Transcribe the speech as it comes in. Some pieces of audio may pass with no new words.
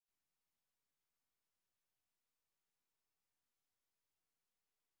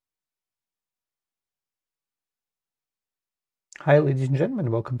Hi ladies and gentlemen,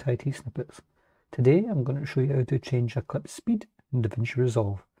 welcome to ITSnippets. Today I'm going to show you how to change a clip speed in DaVinci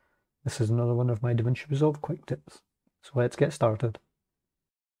Resolve. This is another one of my DaVinci Resolve quick tips. So let's get started.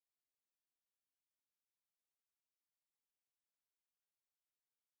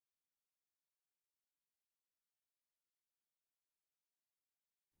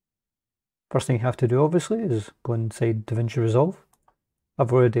 First thing you have to do obviously is go inside DaVinci Resolve.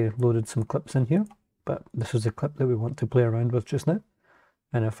 I've already loaded some clips in here, but this is the clip that we want to play around with just now.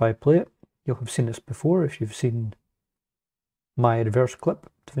 And if I play it, you'll have seen this before if you've seen my reverse clip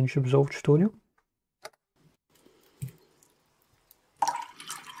DaVinci Resolve tutorial.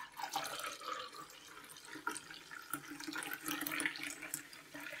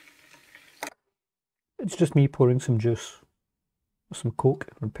 It's just me pouring some juice, some Coke,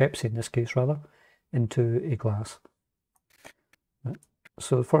 or Pepsi in this case rather, into a glass. Right.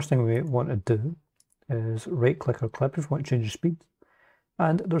 So the first thing we want to do is right click our clip if we want to change the speed.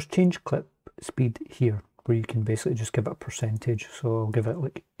 And there's change clip speed here, where you can basically just give it a percentage. So I'll give it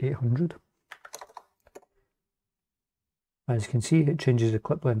like 800. As you can see, it changes the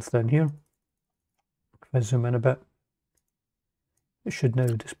clip length down here. If I zoom in a bit, it should now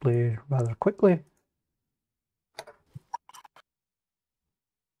display rather quickly.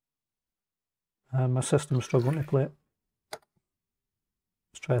 And my system's struggling to play it.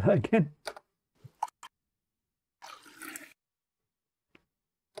 Let's try that again.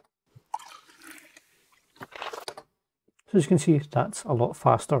 So as you can see, that's a lot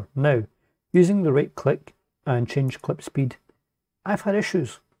faster. Now, using the right click and change clip speed, I've had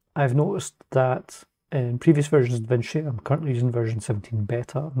issues. I've noticed that in previous versions of DaVinci, I'm currently using version 17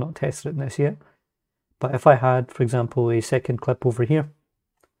 beta, I've not tested it in this yet, but if I had, for example, a second clip over here,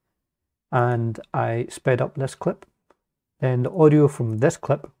 and I sped up this clip, then the audio from this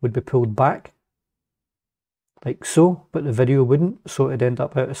clip would be pulled back, like so, but the video wouldn't, so it'd end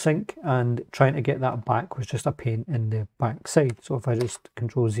up out of sync, and trying to get that back was just a pain in the back side. So if I just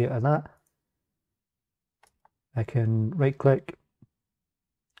Control Z out of that, I can right click,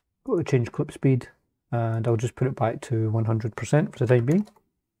 go to change clip speed, and I'll just put it back to 100% for the time being.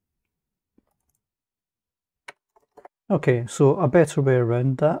 Okay, so a better way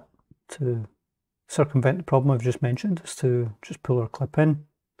around that to circumvent the problem I've just mentioned is to just pull our clip in.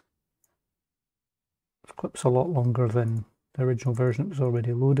 The clip's a lot longer than the original version that was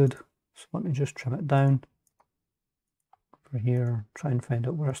already loaded, so let me just trim it down. Over here, try and find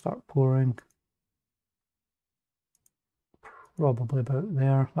out where I start pouring. Probably about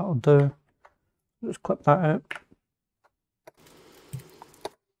there, that'll do. Just clip that out.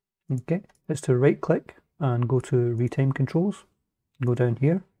 Okay, it's to right click and go to retime controls. Go down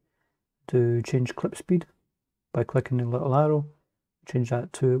here to change clip speed by clicking the little arrow. Change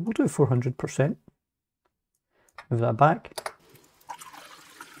that to, we'll do 400%. Move that back.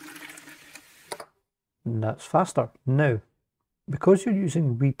 And that's faster. Now, because you're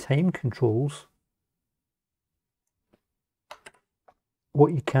using retime controls,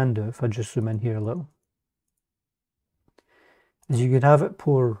 what you can do, if I just zoom in here a little, is you could have it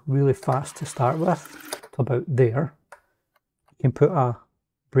pour really fast to start with, to about there. You can put a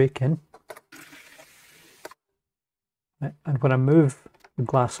break in. And when I move the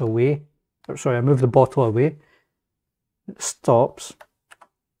glass away, or sorry, I move the bottle away, it stops.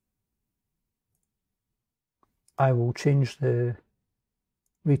 I will change the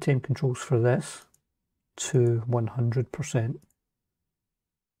retime controls for this to 100%.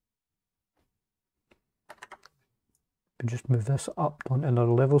 And just move this up on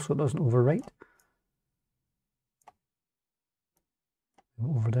another level so it doesn't overwrite.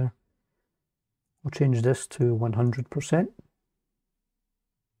 Over there. We'll change this to 100%.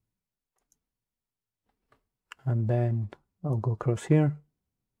 And then I'll go across here,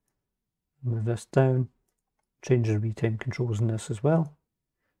 move this down, change the retime controls in this as well.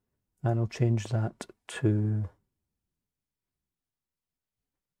 And I'll change that to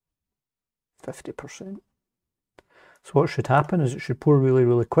 50%. So what should happen is it should pour really,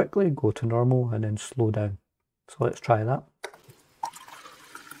 really quickly, go to normal, and then slow down. So let's try that.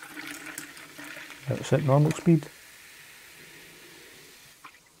 That's at normal speed.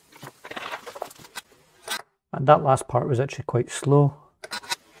 And that last part was actually quite slow.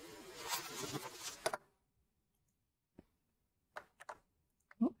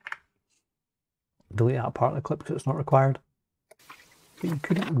 Delete that part of the clip because it's not required. But you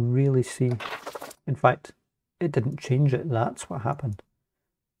couldn't really see. In fact, it didn't change it. That's what happened.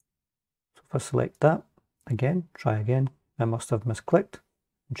 So if I select that, again, try again. I must have misclicked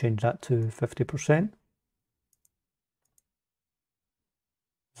and change that to 50%.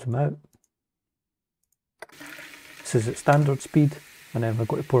 Zoom out. This is at standard speed, and then if I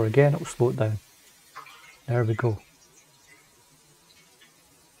go to pour again, it'll slow it down. There we go.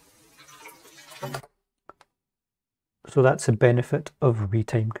 So that's the benefit of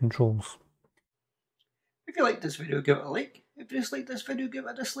retime controls. If you liked this video, give it a like. If you disliked this video, give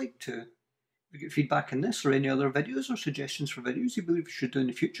it a dislike too. If you get feedback on this or any other videos or suggestions for videos you believe we should do in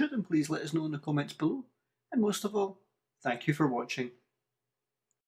the future, then please let us know in the comments below. And most of all, thank you for watching.